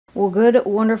Well, good,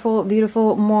 wonderful,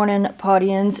 beautiful morning,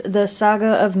 Podians. The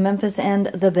saga of Memphis and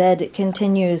the bed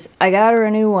continues. I got her a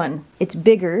new one. It's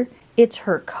bigger. It's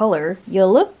her color.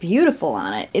 You'll look beautiful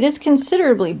on it. It is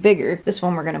considerably bigger. This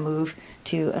one we're going to move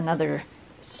to another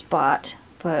spot.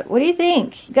 But what do you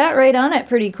think? You got right on it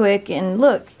pretty quick. And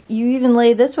look, you even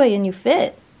lay this way and you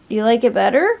fit. You like it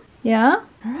better? Yeah?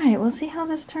 Alright, we'll see how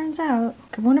this turns out.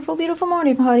 Good, wonderful, beautiful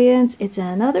morning, Podians. It's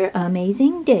another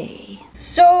amazing day.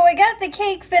 So I got the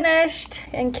cake finished,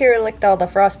 and Kira licked all the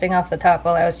frosting off the top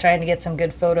while I was trying to get some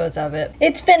good photos of it.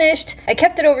 It's finished. I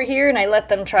kept it over here and I let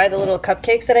them try the little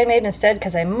cupcakes that I made instead,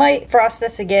 because I might frost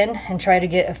this again and try to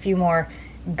get a few more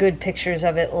good pictures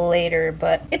of it later,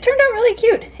 but it turned out really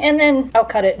cute. And then I'll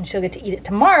cut it and she'll get to eat it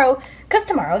tomorrow, because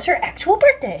tomorrow's her actual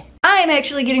birthday. I'm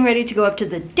actually getting ready to go up to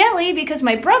the deli because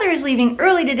my brother is leaving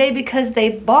early today because they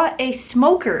bought a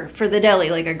smoker for the deli,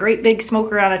 like a great big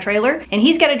smoker on a trailer, and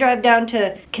he's got to drive down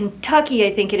to Kentucky,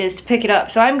 I think it is, to pick it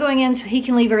up. So I'm going in so he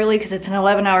can leave early because it's an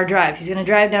 11-hour drive. He's gonna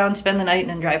drive down, spend the night, and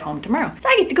then drive home tomorrow. So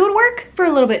I get to go to work for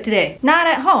a little bit today. Not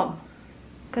at home,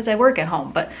 because I work at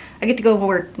home, but I get to go to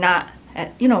work not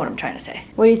at, you know what I'm trying to say.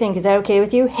 What do you think? Is that okay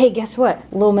with you? Hey, guess what?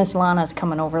 Little Miss Lana's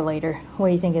coming over later. What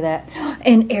do you think of that?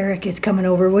 And Eric is coming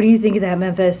over. What do you think of that,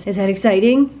 Memphis? Is that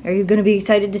exciting? Are you going to be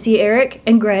excited to see Eric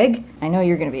and Greg? I know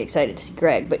you're going to be excited to see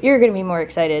Greg, but you're going to be more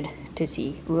excited to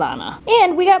see Lana.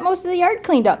 And we got most of the yard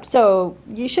cleaned up, so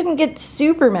you shouldn't get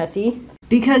super messy.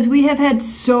 Because we have had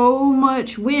so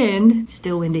much wind,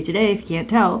 still windy today if you can't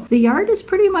tell, the yard is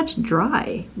pretty much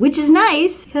dry, which is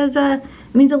nice because it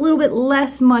means a little bit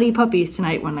less muddy puppies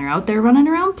tonight when they're out there running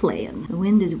around playing. The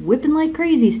wind is whipping like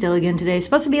crazy still again today. It's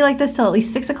supposed to be like this till at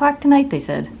least 6 o'clock tonight, they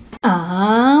said.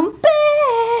 I'm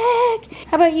back!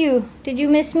 How about you? Did you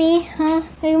miss me? Huh?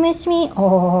 Did you miss me?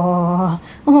 Oh,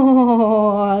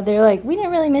 they're like, we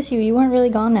didn't really miss you. You weren't really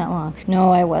gone that long.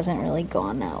 No, I wasn't really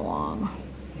gone that long.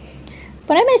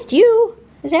 But I missed you.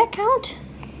 Does that count?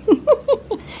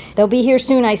 They'll be here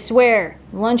soon, I swear.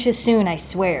 Lunch is soon, I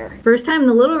swear. First time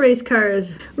the little race car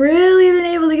has really been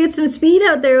able to get some speed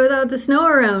out there without the snow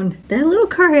around. That little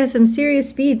car has some serious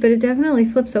speed, but it definitely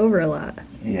flips over a lot.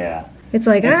 Yeah. It's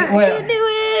like, I can't do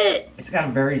it. It's got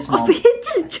a very small... Oh, it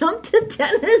just jumped a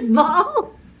tennis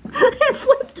ball and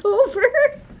flipped over.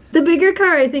 The bigger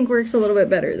car, I think, works a little bit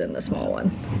better than the small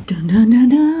one. Dun dun dun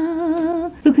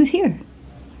dun. Look who's here.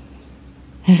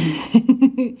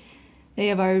 They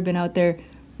have already been out there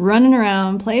running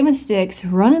around, playing with sticks,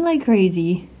 running like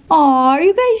crazy. Aw, are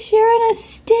you guys sharing a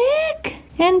stick?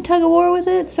 And tug of war with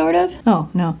it, sort of? Oh,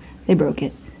 no, they broke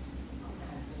it.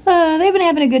 They've been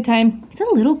having a good time. It's a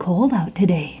little cold out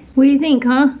today. What do you think,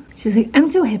 huh? She's like, I'm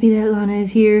so happy that Lana is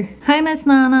here. Hi, Miss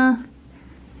Lana.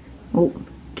 Oh,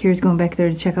 Kira's going back there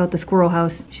to check out the squirrel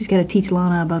house. She's got to teach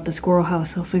Lana about the squirrel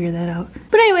house. I'll figure that out.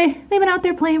 But anyway, they've been out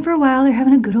there playing for a while. They're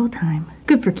having a good old time.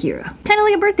 Good for Kira. Kind of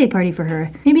like a birthday party for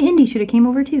her. Maybe Indy should have came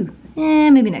over too.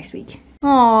 Maybe next week.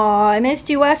 Aw, I missed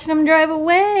you watching them drive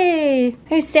away.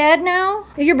 Are you sad now?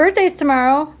 Your birthday's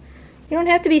tomorrow. You don't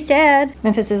have to be sad.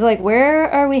 Memphis is like, where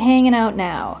are we hanging out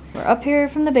now? We're up here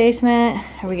from the basement.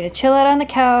 Are we gonna chill out on the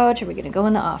couch? Are we gonna go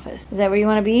in the office? Is that where you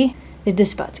wanna be?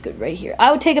 This spot's good right here. I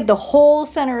would take up the whole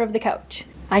center of the couch.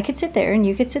 I could sit there and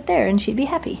you could sit there and she'd be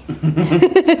happy.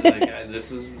 This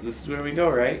is where we go,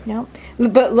 right? Nope.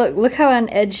 But look how on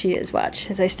edge she is. Watch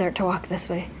as I start to walk this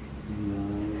way.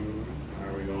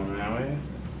 Are we going that way?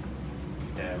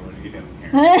 Yeah, what are you doing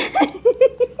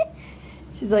here?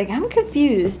 She's like, I'm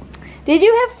confused. Did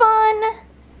you have fun?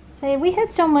 Say, we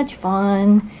had so much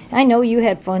fun. I know you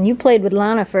had fun. You played with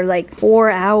Lana for like 4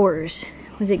 hours.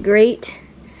 Was it great?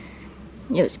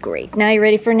 It was great. Now you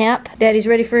ready for a nap? Daddy's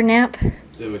ready for a nap?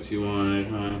 Is that what you wanted,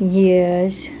 huh?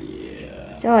 Yes. Yeah.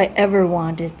 That's all I ever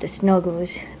want is the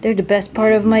snuggles. They're the best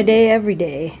part of my day every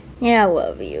day. Yeah, I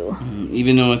love you.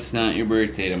 Even though it's not your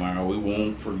birthday tomorrow, we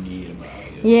won't forget about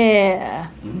you. Yeah.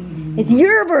 It's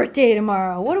your birthday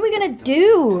tomorrow. What are we gonna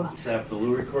do? Set up the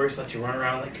lure course, let you run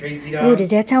around like crazy dog. Oh, does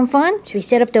that sound fun? Should we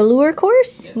set up the lure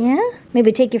course? Yes. Yeah?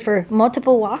 Maybe take you for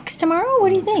multiple walks tomorrow? What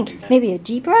do you think? Maybe a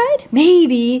Jeep ride?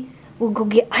 Maybe we'll go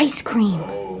get ice cream.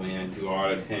 Oh man, do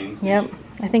all the things. Yep,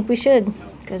 I think we should,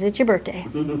 because it's your birthday.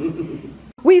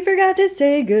 We forgot to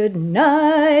say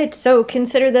goodnight, so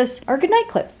consider this our goodnight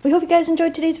clip. We hope you guys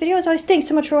enjoyed today's video. As always, thanks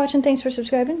so much for watching. Thanks for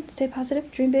subscribing. Stay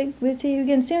positive, dream big. We'll see you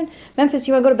again soon. Memphis,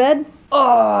 you want to go to bed?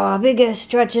 Oh, biggest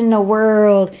stretch in the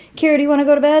world. Kira, do you want to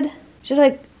go to bed? She's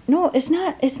like, no, it's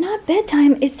not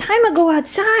bedtime. It's time to go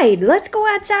outside. Let's go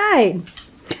outside.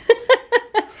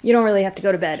 You don't really have to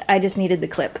go to bed. I just needed the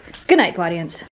clip. Good night, audience.